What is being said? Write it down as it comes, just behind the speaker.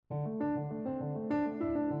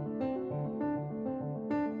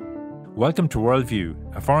Welcome to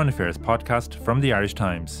Worldview, a foreign affairs podcast from the Irish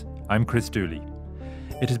Times. I'm Chris Dooley.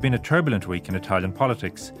 It has been a turbulent week in Italian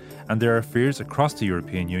politics, and there are fears across the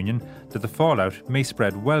European Union that the fallout may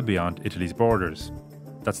spread well beyond Italy's borders.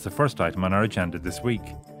 That's the first item on our agenda this week.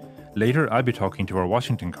 Later, I'll be talking to our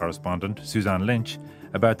Washington correspondent, Suzanne Lynch,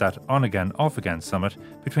 about that on-again, off-again summit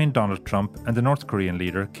between Donald Trump and the North Korean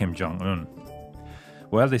leader Kim Jong-un.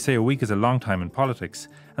 Well, they say a week is a long time in politics,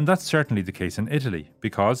 and that's certainly the case in Italy,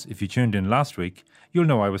 because if you tuned in last week, you'll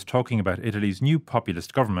know I was talking about Italy's new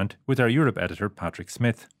populist government with our Europe editor Patrick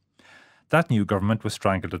Smyth. That new government was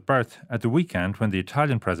strangled at birth at the weekend when the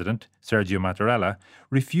Italian president, Sergio Mattarella,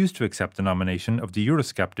 refused to accept the nomination of the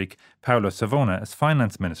Eurosceptic Paolo Savona as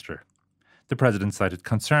finance minister. The president cited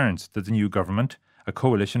concerns that the new government, a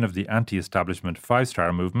coalition of the anti-establishment Five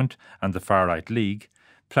Star Movement and the far-right League,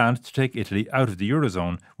 planned to take Italy out of the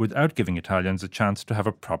Eurozone without giving Italians a chance to have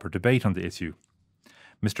a proper debate on the issue.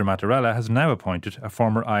 Mr. Mattarella has now appointed a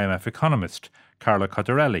former IMF economist, Carlo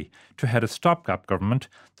Cottarelli, to head a stopgap government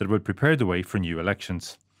that will prepare the way for new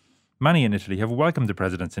elections. Many in Italy have welcomed the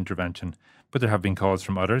president's intervention, but there have been calls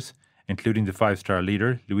from others, including the five-star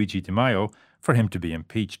leader, Luigi Di Maio, for him to be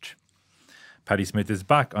impeached. Paddy Smyth is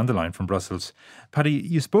back on the line from Brussels. Paddy,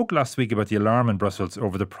 you spoke last week about the alarm in Brussels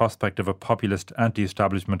over the prospect of a populist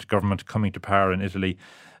anti-establishment government coming to power in Italy.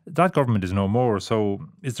 That government is no more, so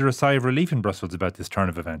is there a sigh of relief in Brussels about this turn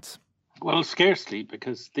of events? Well, scarcely,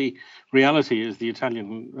 because the reality is the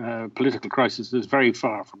Italian political crisis is very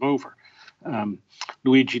far from over.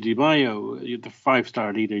 Luigi Di Maio, the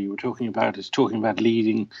five-star leader you were talking about, is talking about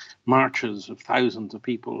leading marches of thousands of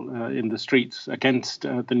people in the streets against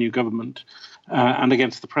the new government and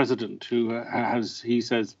against the president, who has, he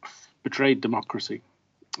says, betrayed democracy.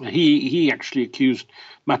 He actually accused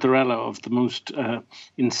Mattarella of the most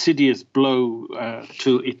insidious blow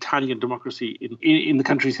to Italian democracy in the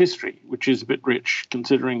country's history, which is a bit rich,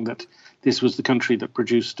 considering that this was the country that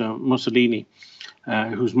produced Mussolini,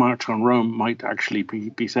 whose March on Rome might actually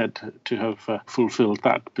be said to have fulfilled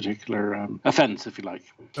that particular offence, if you like.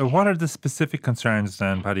 What are the specific concerns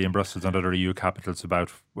then, Paddy, in Brussels and other EU capitals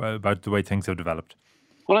about the way things have developed?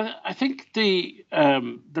 Well, I think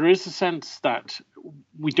there is a sense that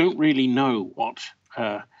we don't really know what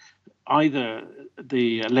either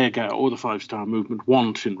the Lega or the Five Star Movement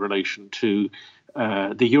want in relation to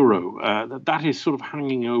the euro. That is sort of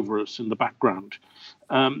hanging over us in the background.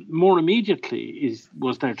 More immediately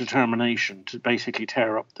was their determination to basically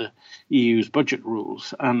tear up the EU's budget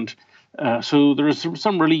rules. And so there is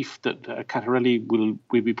some relief that Cottarelli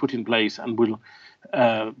will be put in place and will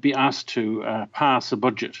be asked to pass a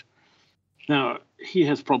budget. Now, he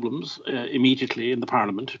has problems immediately in the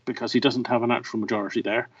Parliament because he doesn't have a natural majority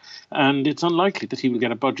there, and it's unlikely that he will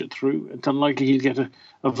get a budget through. It's unlikely he'll get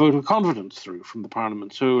a vote of confidence through from the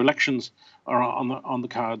Parliament. So elections are on the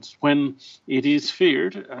cards when it is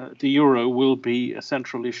feared the euro will be a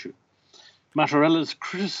central issue. Mattarella's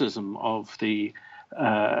criticism of the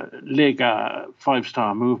Lega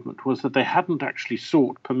five-star movement was that they hadn't actually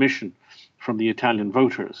sought permission from the Italian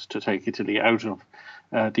voters to take Italy out of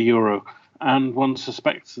the euro. And one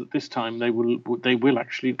suspects that this time they will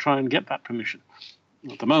actually try and get that permission.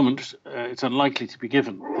 At the moment, it's unlikely to be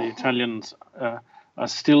given. The Italians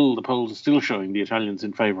the polls are still showing the Italians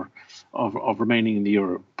in favour of remaining in the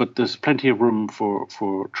euro. But there's plenty of room for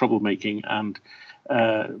troublemaking, and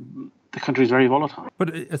the country is very volatile.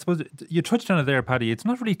 But I suppose you touched on it there, Paddy. It's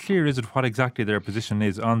not really clear, is it, what exactly their position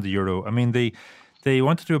is on the euro? I mean, they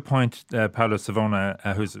wanted to appoint Paolo Savona,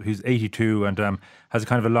 who's 82 and has a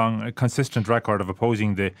kind of a long, consistent record of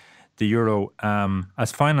opposing the euro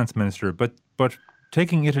as finance minister. But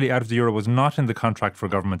taking Italy out of the euro was not in the contract for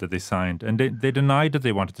government that they signed, and they denied that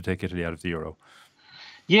they wanted to take Italy out of the euro.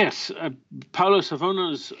 Yes, Paolo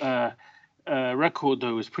Savona's record,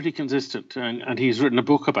 though, is pretty consistent, and he's written a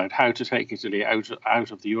book about how to take Italy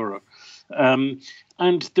out of the euro.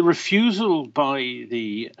 And the refusal by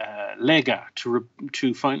the Lega to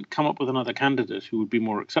come up with another candidate who would be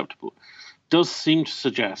more acceptable does seem to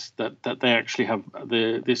suggest that they actually have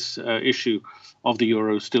this issue of the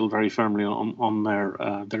euro still very firmly on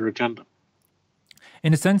their agenda.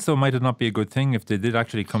 In a sense, though, might it not be a good thing if they did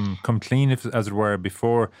actually come clean, as it were,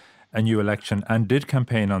 before a new election and did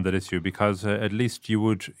campaign on that issue, because at least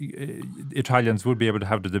Italians would be able to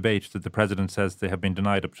have the debate that the president says they have been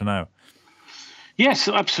denied up to now. Yes,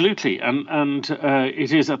 absolutely, and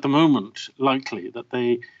it is at the moment likely that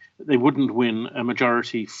they wouldn't win a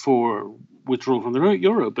majority for withdrawal from the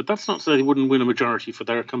euro, but that's not to say they wouldn't win a majority for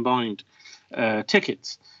their combined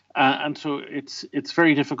tickets, and so it's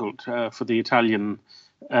very difficult for the Italian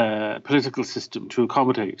political system to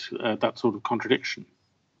accommodate that sort of contradiction.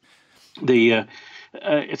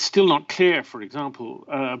 It's still not clear, for example,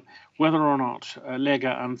 whether or not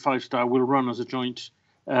Lega and Five Star will run as a joint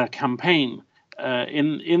campaign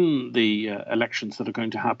in the elections that are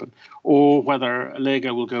going to happen, or whether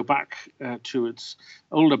Lega will go back to its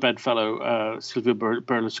older bedfellow Silvio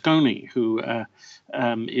Berlusconi, who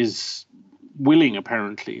is willing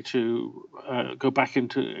apparently to go back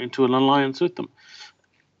into an alliance with them.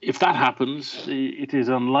 If that happens, it is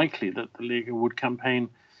unlikely that the Lega would campaign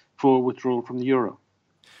for withdrawal from the euro.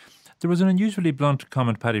 There was an unusually blunt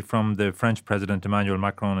comment, Paddy, from the French President Emmanuel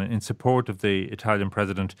Macron in support of the Italian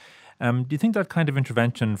President. Do you think that kind of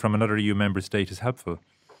intervention from another EU member state is helpful?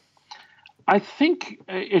 I think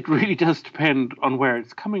it really does depend on where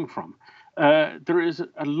it's coming from. There is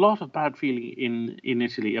a lot of bad feeling in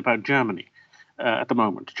Italy about Germany at the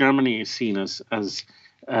moment. Germany is seen as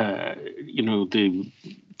the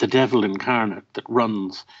devil incarnate that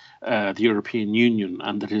runs the European Union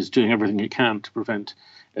and that is doing everything it can to prevent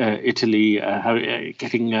Italy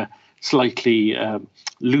getting slightly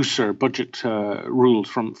looser budget rules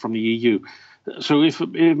from the EU. So if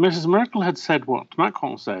Mrs. Merkel had said what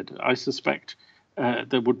Macron said, I suspect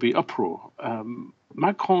there would be uproar.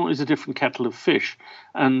 Macron is a different kettle of fish,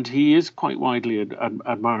 and he is quite widely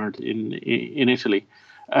admired in Italy.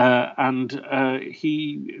 And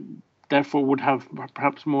he therefore would have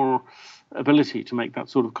perhaps more ability to make that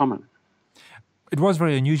sort of comment. It was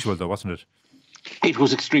very unusual, though, wasn't it? It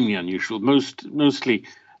was extremely unusual. Mostly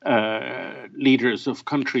leaders of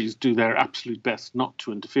countries do their absolute best not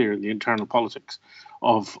to interfere in the internal politics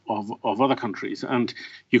of other countries. And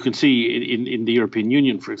you can see in the European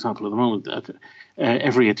Union, for example, at the moment, that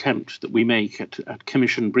every attempt that we make at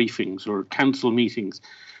commission briefings or council meetings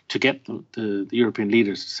to get the European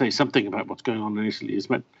leaders to say something about what's going on in Italy is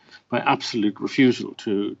met by absolute refusal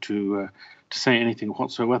to say anything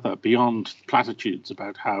whatsoever beyond platitudes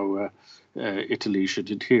about how Italy should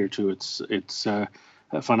adhere to its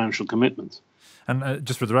financial commitments. And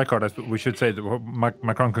just for the record, we should say that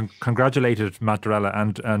Macron congratulated Mattarella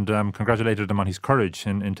and congratulated him on his courage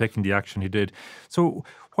in taking the action he did. So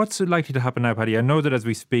what's likely to happen now, Paddy? I know that as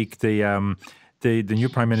we speak, the new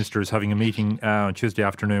Prime Minister is having a meeting on Tuesday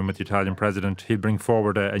afternoon with the Italian President. He'll bring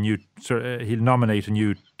forward he'll nominate a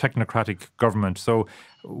new technocratic government. So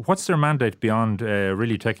what's their mandate beyond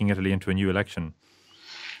really taking Italy into a new election?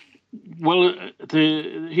 Well,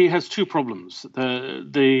 he has two problems.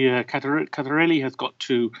 The Cattarelli has got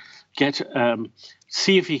to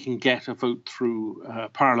see if he can get a vote through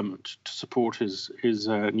Parliament to support his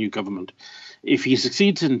new government. If he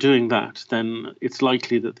succeeds in doing that, then it's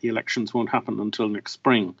likely that the elections won't happen until next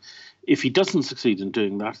spring. If he doesn't succeed in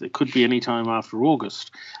doing that, it could be any time after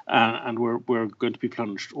August, and we're going to be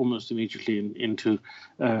plunged almost immediately into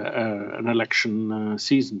an election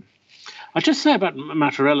season. I'll just say about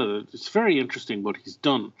Mattarella that it's very interesting what he's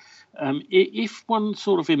done. If one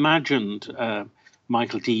sort of imagined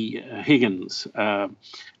Michael D. Higgins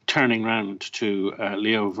turning round to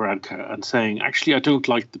Leo Varadkar and saying, actually, I don't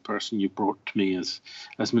like the person you brought to me as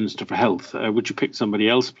Minister for Health. Would you pick somebody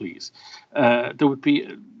else, please? There would be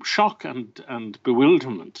shock and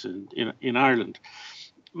bewilderment in Ireland.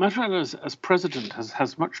 Mattarella, as president,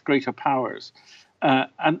 has much greater powers.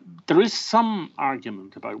 And there is some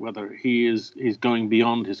argument about whether he's going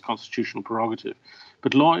beyond his constitutional prerogative.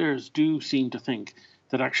 But lawyers do seem to think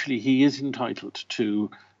that actually he is entitled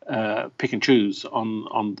to pick and choose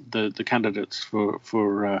on the candidates for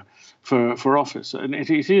office. And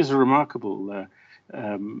it is a remarkable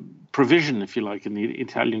provision, if you like, in the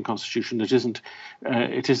Italian constitution. It isn't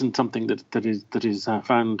something that is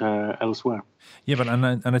found elsewhere. Yeah, but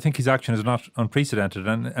and I think his action is not unprecedented,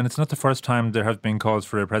 and it's not the first time there have been calls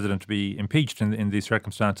for a president to be impeached in these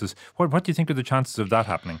circumstances. What do you think are the chances of that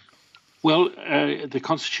happening? Well,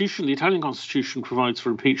 the Italian constitution provides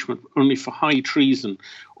for impeachment only for high treason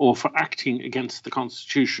or for acting against the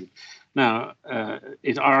constitution. Now,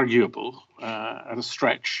 it's arguable at a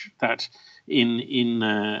stretch that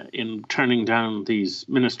in turning down these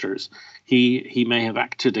ministers, he may have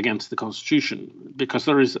acted against the constitution, because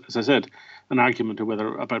there is, as I said, an argument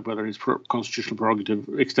about whether his constitutional prerogative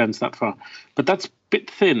extends that far. But that's a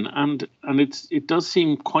bit thin, and it does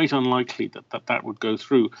seem quite unlikely that would go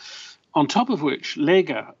through. On top of which,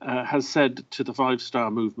 Lega has said to the Five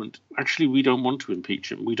Star Movement, actually, we don't want to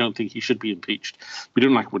impeach him. We don't think he should be impeached. We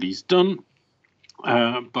don't like what he's done,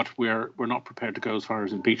 but we're not prepared to go as far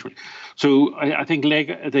as impeachment. So I think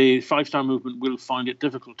Lega, the Five Star Movement, will find it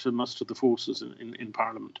difficult to muster the forces in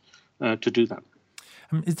Parliament to do that.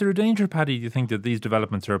 Is there a danger, Paddy, do you think, that these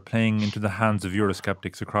developments are playing into the hands of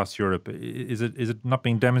Eurosceptics across Europe? Is it not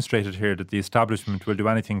being demonstrated here that the establishment will do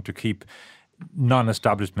anything to keep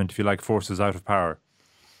non-establishment, if you like, forces out of power?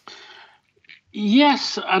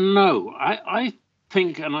 Yes and no. I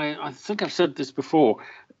think, and I think I've said this before,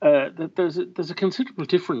 that there's a considerable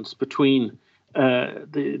difference between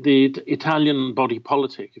the Italian body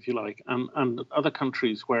politic, if you like, and other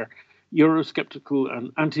countries where Eurosceptical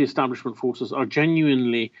and anti-establishment forces are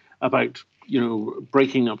genuinely about,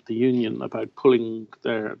 breaking up the union, about pulling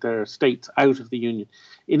their states out of the union.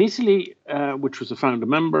 In Italy, which was a founder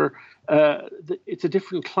member, it's a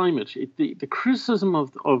different climate. The criticism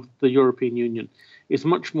of the European Union is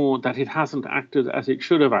much more that it hasn't acted as it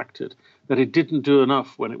should have acted, that it didn't do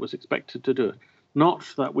enough when it was expected to do it. Not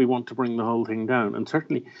that we want to bring the whole thing down. And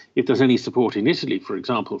certainly, if there's any support in Italy, for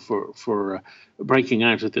example, for breaking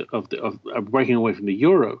out of breaking away from the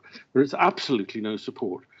euro, there is absolutely no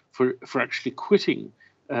support for actually quitting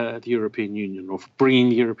the European Union or for bringing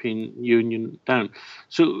the European Union down.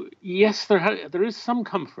 So yes, there is some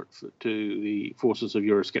comfort to the forces of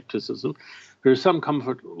Euroscepticism. There is some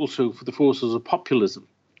comfort also for the forces of populism,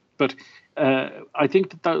 but I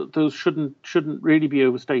think that those shouldn't really be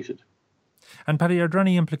overstated. And Paddy, are there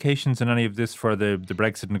any implications in any of this for the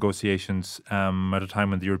Brexit negotiations at a time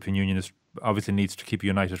when the European Union obviously needs to keep a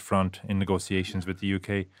united front in negotiations with the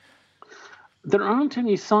UK? There aren't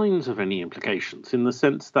any signs of any implications in the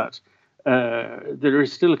sense that there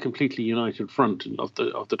is still a completely united front of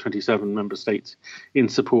the 27 member states in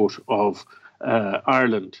support of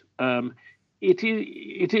Ireland.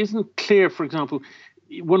 It isn't clear, for example.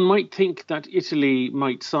 One might think that Italy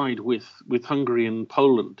might side with Hungary and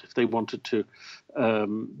Poland if they wanted to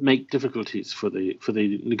make difficulties for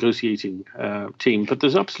the negotiating team, but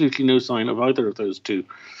there's absolutely no sign of either of those two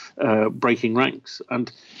breaking ranks,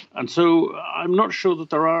 and so I'm not sure that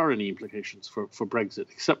there are any implications for Brexit,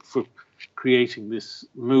 except for creating this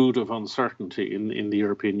mood of uncertainty in the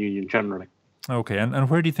European Union generally. Okay, and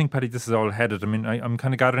where do you think, Paddy, this is all headed? I mean, I'm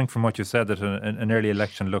kind of gathering from what you said that an early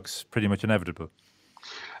election looks pretty much inevitable.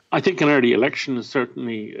 I think an early election is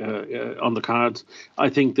certainly on the cards. I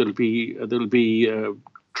think there'll be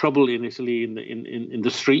trouble in Italy in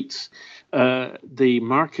the streets. The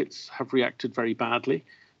markets have reacted very badly.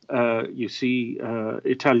 You see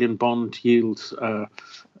Italian bond yields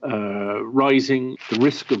rising. The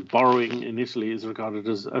risk of borrowing in Italy is regarded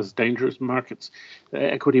as dangerous.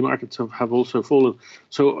 Equity markets have also fallen.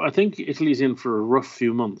 So I think Italy's in for a rough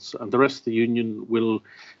few months, and the rest of the Union will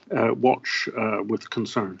watch with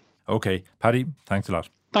concern. Okay, Paddy, thanks a lot.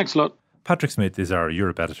 Thanks a lot. Patrick Smyth is our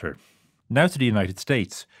Europe editor. Now to the United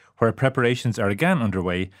States, where preparations are again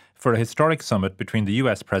underway for a historic summit between the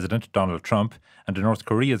US President Donald Trump and North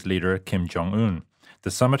Korea's leader Kim Jong-un.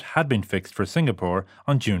 The summit had been fixed for Singapore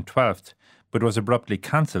on June 12th, but was abruptly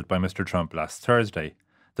cancelled by Mr. Trump last Thursday.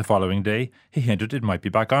 The following day, he hinted it might be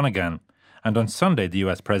back on again. And on Sunday, the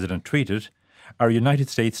US President tweeted, "Our United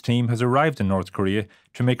States team has arrived in North Korea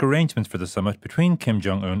to make arrangements for the summit between Kim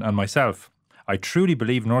Jong-un and myself. I truly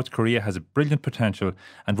believe North Korea has a brilliant potential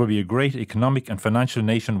and will be a great economic and financial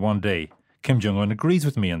nation one day. Kim Jong-un agrees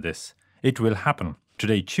with me on this. It will happen."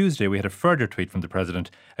 Today, Tuesday, we had a further tweet from the President,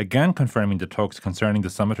 again confirming the talks concerning the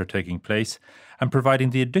summit are taking place and providing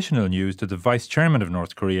the additional news that the Vice Chairman of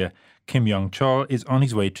North Korea, Kim Yong-chol, is on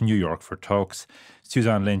his way to New York for talks.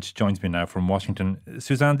 Suzanne Lynch joins me now from Washington.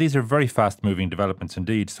 Suzanne, these are very fast-moving developments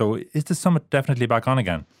indeed. So is the summit definitely back on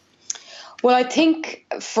again? Well, I think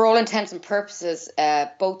for all intents and purposes,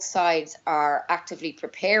 both sides are actively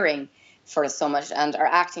preparing for a summit and are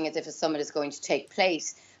acting as if a summit is going to take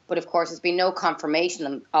place. But of course, there's been no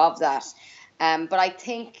confirmation of that. But I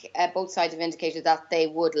think both sides have indicated that they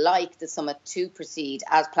would like the summit to proceed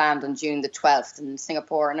as planned on June the 12th in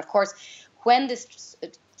Singapore. And of course, when this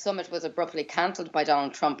summit was abruptly cancelled by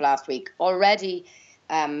Donald Trump last week, already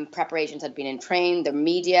preparations had been in train. The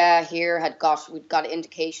media here we'd got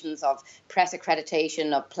indications of press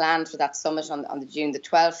accreditation of plans for that summit on the June the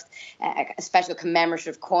 12th. A special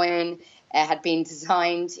commemorative coin had been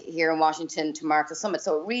designed here in Washington to mark the summit.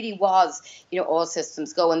 So it really was, all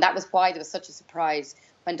systems go. And that was why there was such a surprise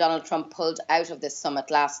when Donald Trump pulled out of this summit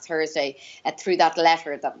last Thursday through that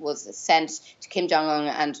letter that was sent to Kim Jong-un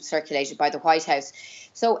and circulated by the White House.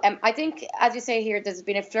 So I think, as you say here, there's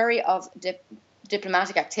been a flurry of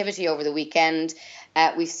diplomatic activity over the weekend.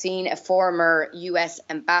 We've seen a former US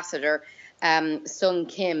ambassador, Sung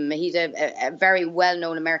Kim. He's a very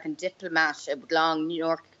well-known American diplomat with long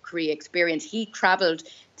North Korea experience. He travelled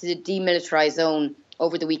to the demilitarized zone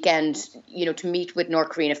over the weekend, to meet with North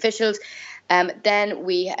Korean officials. Then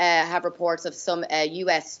we have reports of some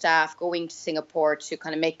US staff going to Singapore to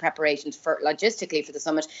kind of make preparations logistically for the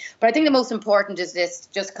summit. But I think the most important is this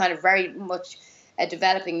just kind of very much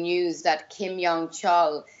developing news that Kim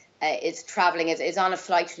Yong-chol, is traveling, is on a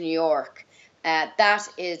flight to New York. That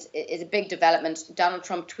is a big development. Donald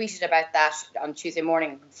Trump tweeted about that on Tuesday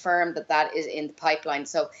morning and confirmed that is in the pipeline.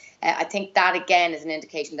 So I think that, again, is an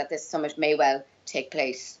indication that this summit may well take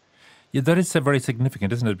place. Yeah, that is very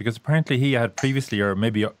significant, isn't it? Because apparently he had previously, or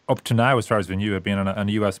maybe up to now, as far as we knew, had been on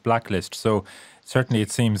a US blacklist. So certainly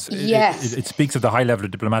it seems, yes, it speaks of the high level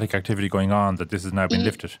of diplomatic activity going on, that this has now been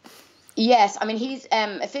lifted. Yes, I mean, he's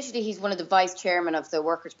officially he's one of the vice chairman of the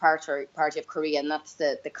Workers' Party of Korea, and that's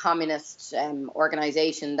the communist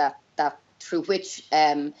organization that through which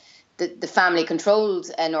the family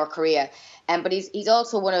controls North Korea. But he's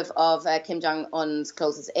also one of Kim Jong-un's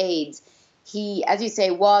closest aides. He, as you say,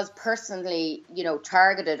 was personally,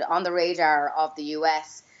 targeted on the radar of the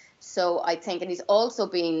US. So I think, and he's also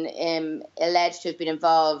been alleged to have been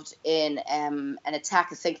involved in an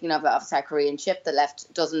attack, thinking of a South Korean ship that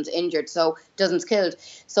left dozens killed.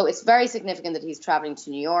 So it's very significant that he's traveling to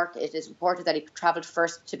New York. It is reported that he traveled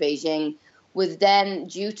first to Beijing, was then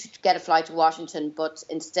due to get a flight to Washington, but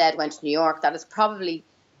instead went to New York. That is probably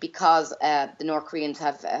because the North Koreans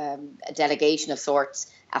have a delegation of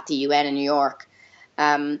sorts at the UN in New York.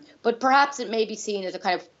 But perhaps it may be seen as a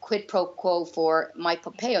kind of quid pro quo for Mike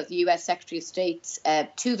Pompeo, the US Secretary of State's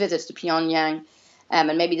 2 visits to Pyongyang.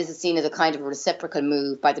 And maybe this is seen as a kind of a reciprocal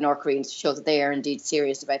move by the North Koreans to show that they are indeed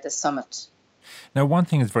serious about this summit. Now, one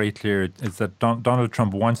thing is very clear, is that Donald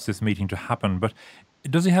Trump wants this meeting to happen, but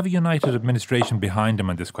does he have a united administration behind him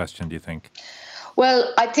on this question, do you think?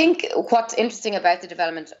 Well, I think what's interesting about the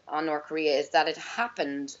development on North Korea is that it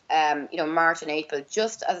happened, March and April,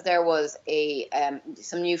 just as there was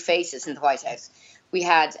some new faces in the White House. We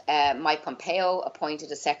had Mike Pompeo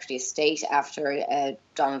appointed as Secretary of State after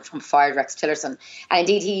Donald Trump fired Rex Tillerson. And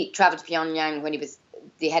indeed, he travelled to Pyongyang when he was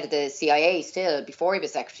the head of the CIA still, before he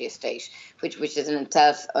was Secretary of State, which is in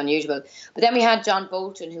itself unusual. But then we had John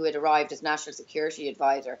Bolton, who had arrived as National Security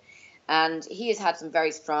Advisor. And he has had some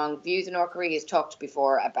very strong views in North Korea. He's talked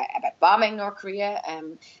before about bombing North Korea,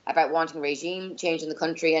 about wanting regime change in the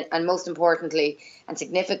country. And most importantly and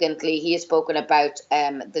significantly, he has spoken about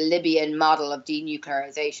the Libyan model of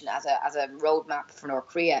denuclearization as a roadmap for North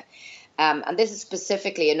Korea. And this has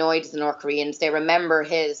specifically annoyed the North Koreans. They remember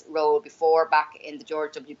his role before, back in the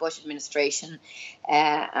George W. Bush administration.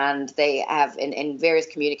 And they have, in various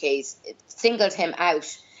communiques, singled him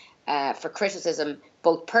out for criticism,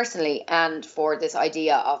 both personally and for this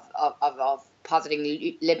idea of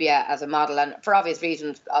positing Libya as a model. And for obvious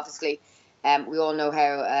reasons, obviously, we all know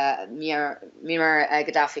how Muammar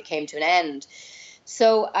Gaddafi came to an end.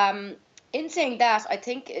 So in saying that, I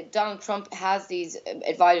think Donald Trump has these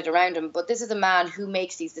advisors around him, but this is a man who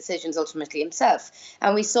makes these decisions ultimately himself.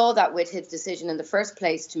 And we saw that with his decision in the first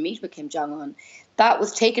place to meet with Kim Jong-un. That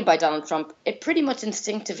was taken by Donald Trump, pretty much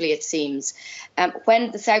instinctively, it seems.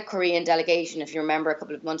 When the South Korean delegation, if you remember, a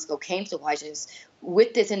couple of months ago, came to the White House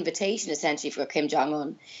with this invitation, essentially, for Kim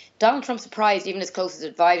Jong-un, Donald Trump surprised even his closest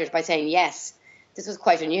advisors by saying yes. This was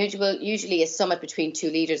quite unusual. Usually a summit between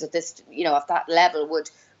two leaders at this, of that level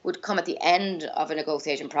would come at the end of a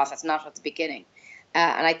negotiation process, not at the beginning.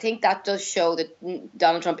 And I think that does show that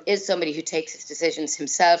Donald Trump is somebody who takes his decisions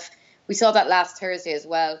himself. We saw that last Thursday as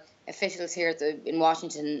well. Officials here in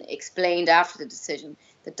Washington explained after the decision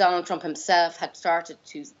that Donald Trump himself had started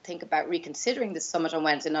to think about reconsidering the summit on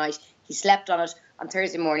Wednesday night. He slept on it. On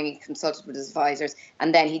Thursday morning, he consulted with his advisors,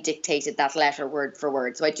 and then he dictated that letter word for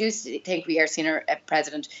word. So I do think we are seeing a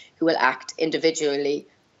president who will act individually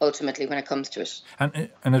ultimately when it comes to it.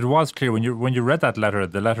 And it was clear when you read that letter,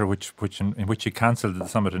 the letter in which he cancelled the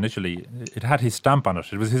summit initially, it had his stamp on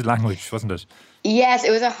it. It was his language, wasn't it? Yes, it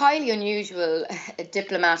was a highly unusual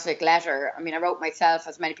diplomatic letter. I mean, I wrote myself,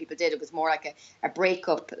 as many people did. It was more like a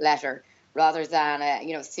breakup letter rather than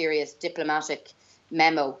a serious diplomatic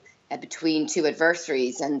memo between two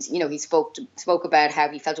adversaries. And he spoke about how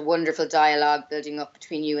he felt a wonderful dialogue building up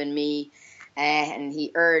between you and me. And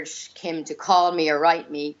he urged Kim to call me or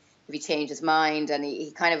write me if he changed his mind. And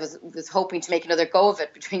he kind of was hoping to make another go of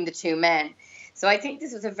it between the two men. So I think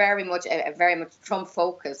this was a very much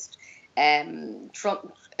Trump-focused, a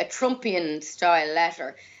Trumpian style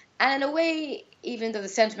letter. And in a way, even though the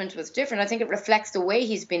sentiment was different, I think it reflects the way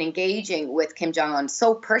he's been engaging with Kim Jong-un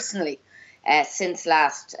so personally since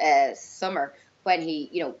last summer, when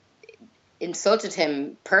he, insulted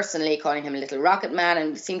him personally, calling him a little rocket man,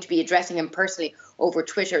 and seemed to be addressing him personally over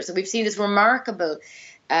Twitter. So we've seen this remarkable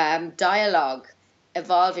dialogue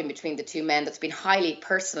evolving between the two men that's been highly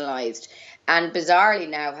personalised, and bizarrely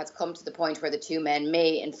now has come to the point where the two men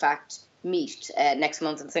may in fact meet next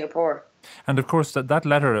month in Singapore. And of course that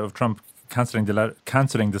letter of Trump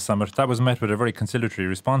cancelling the summit, that was met with a very conciliatory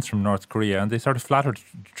response from North Korea, and they sort of flattered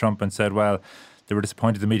Trump and said, well, they were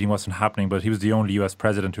disappointed the meeting wasn't happening, but he was the only US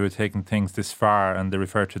president who had taken things this far, and they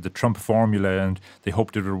referred to the Trump formula and they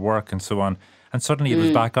hoped it would work and so on. And suddenly it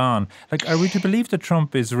was back on. Like, are we to believe that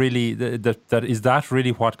Trump is really, is that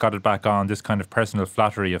really what got it back on, this kind of personal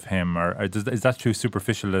flattery of him, or is that too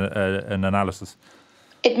superficial an analysis?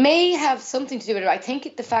 It may have something to do with it. I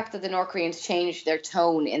think the fact that the North Koreans changed their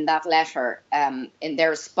tone in that letter, in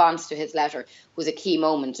their response to his letter, was a key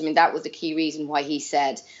moment. I mean, that was the key reason why he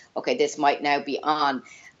said, okay, this might now be on.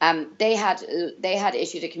 They had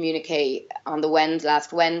issued a communique on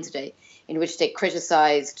last Wednesday in which they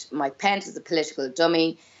criticised Mike Pence as a political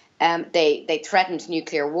dummy. They threatened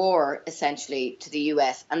nuclear war, essentially, to the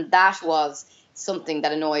US. And that was something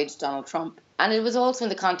that annoyed Donald Trump. And it was also in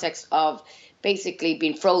the context of basically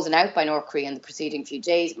being frozen out by North Korea in the preceding few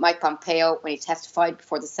days. Mike Pompeo, when he testified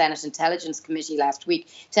before the Senate Intelligence Committee last week,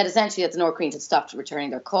 said essentially that the North Koreans had stopped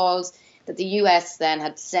returning their calls, that the US then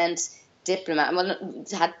had sent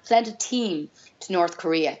a team to North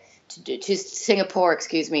Korea, to Singapore,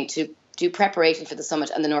 to do preparation for the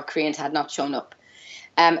summit, and the North Koreans had not shown up.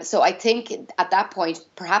 So I think at that point,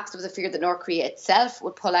 perhaps there was a fear that North Korea itself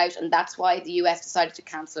would pull out, and that's why the US decided to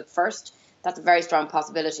cancel it first. That's a very strong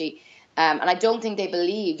possibility. And I don't think they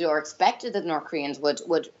believed or expected that North Koreans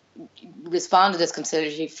would respond to this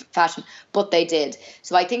conciliatory fashion, but they did.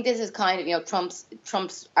 So I think this is kind of,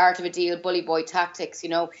 Trump's art of a deal, bully boy tactics.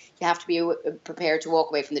 You have to be prepared to walk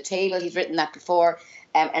away from the table. He's written that before.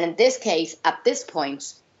 And in this case, at this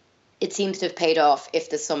point, it seems to have paid off if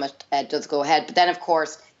the summit does go ahead. But then, of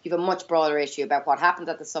course, you have a much broader issue about what happens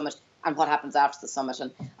at the summit and what happens after the summit.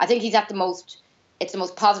 And I think he's it's the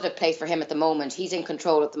most positive place for him at the moment. He's in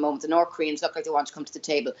control at the moment. The North Koreans look like they want to come to the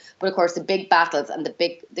table. But of course, the big battles and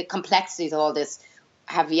the complexities of all this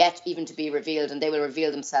have yet even to be revealed, and they will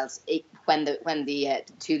reveal themselves when the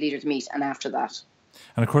two leaders meet and after that.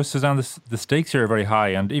 And of course, Suzanne, the stakes here are very high.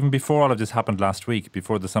 And even before all of this happened last week,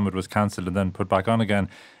 before the summit was cancelled and then put back on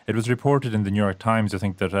again, it was reported in the New York Times, I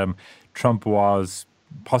think, that Trump was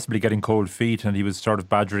possibly getting cold feet, and he was sort of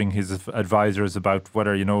badgering his advisors about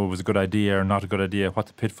whether, it was a good idea or not a good idea, what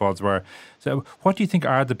the pitfalls were. So what do you think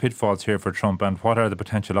are the pitfalls here for Trump, and what are the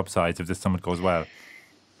potential upsides if this summit goes well?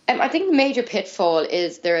 I think the major pitfall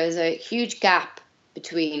is there is a huge gap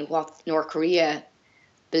between what North Korea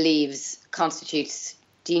believes constitutes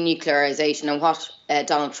denuclearization and what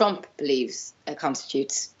Donald Trump believes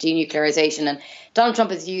constitutes denuclearization. And Donald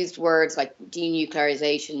Trump has used words like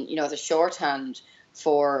denuclearization, as a shorthand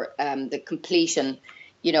for the completion.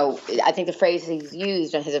 I think the phrases he's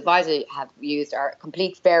used and his advisors have used are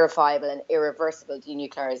complete, verifiable and irreversible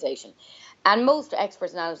denuclearization. And most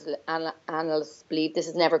experts and analysts believe this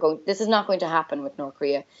is not going to happen with North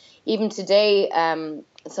Korea. Even today,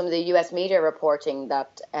 some of the US media reporting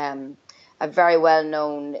that a very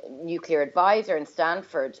well-known nuclear advisor in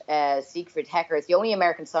Stanford, Siegfried Hecker, is the only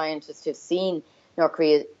American scientist to have seen North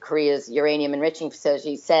Korea's uranium enriching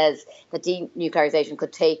facility, says that denuclearization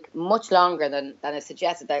could take much longer than is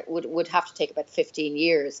suggested. That would have to take about 15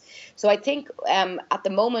 years. So I think at the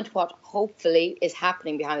moment what hopefully is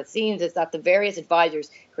happening behind the scenes is that the various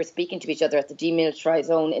advisors who are speaking to each other at the demilitarized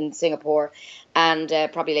zone in Singapore and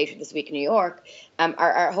probably later this week in New York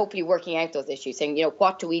are hopefully working out those issues, saying,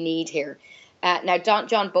 what do we need here? Now,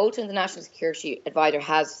 John Bolton, the National Security Advisor,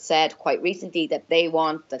 has said quite recently that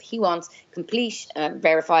he wants complete,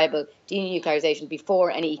 verifiable denuclearization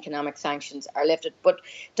before any economic sanctions are lifted. But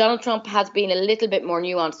Donald Trump has been a little bit more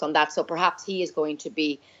nuanced on that, so perhaps he is going to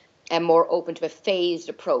be more open to a phased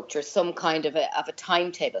approach or some kind of a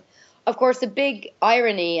timetable. Of course, the big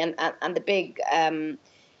irony and the big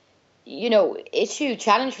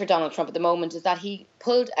challenge for Donald Trump at the moment is that he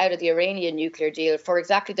pulled out of the Iranian nuclear deal for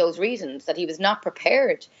exactly those reasons, that he was not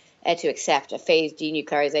prepared to accept a phased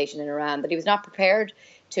denuclearization in Iran, that he was not prepared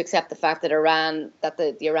to accept the fact that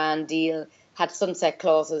the Iran deal had sunset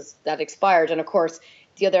clauses that expired. And of course,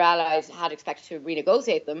 the other allies had expected to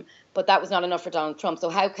renegotiate them, but that was not enough for Donald Trump. So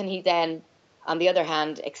how can he then, on the other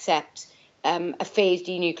hand, accept a phased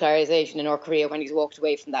denuclearization in North Korea when he's walked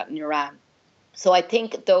away from that in Iran? So I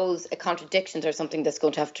think those contradictions are something that's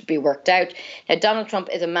going to have to be worked out. Now, Donald Trump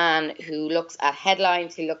is a man who looks at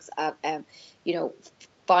headlines, he looks at, the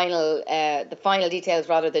final details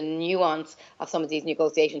rather than nuance of some of these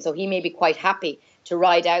negotiations. So he may be quite happy to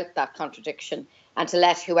ride out that contradiction and to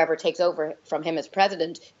let whoever takes over from him as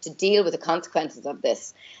president to deal with the consequences of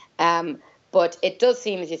this. But it does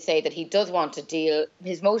seem, as you say, that he does want to deal.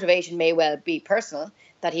 His motivation may well be personal,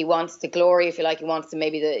 that he wants the glory, if you like, he wants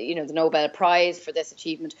the Nobel Prize for this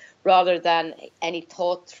achievement, rather than any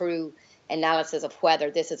thought through analysis of whether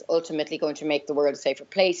this is ultimately going to make the world a safer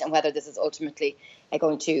place and whether this is ultimately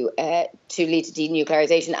going to lead to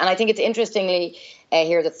denuclearization. And I think it's interestingly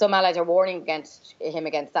here that some allies are warning against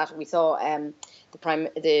that. We saw the Prime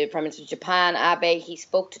Minister of Japan, Abe, he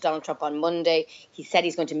spoke to Donald Trump on Monday. He said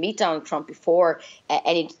he's going to meet Donald Trump before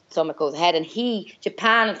any summit goes ahead. And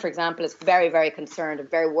Japan, for example, is very, very concerned and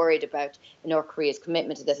very worried about North Korea's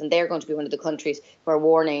commitment to this. And they're going to be one of the countries who are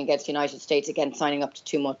warning against the United States against signing up to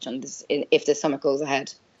too much on this if this summit goes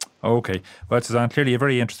ahead. Okay. Well, Suzanne, clearly a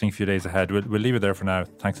very interesting few days ahead. We'll leave it there for now.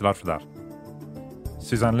 Thanks a lot for that.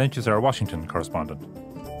 Suzanne Lynch is our Washington correspondent.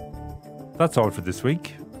 That's all for this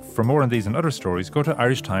week. For more on these and other stories, go to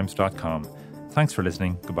irishtimes.com. Thanks for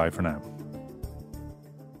listening. Goodbye for now.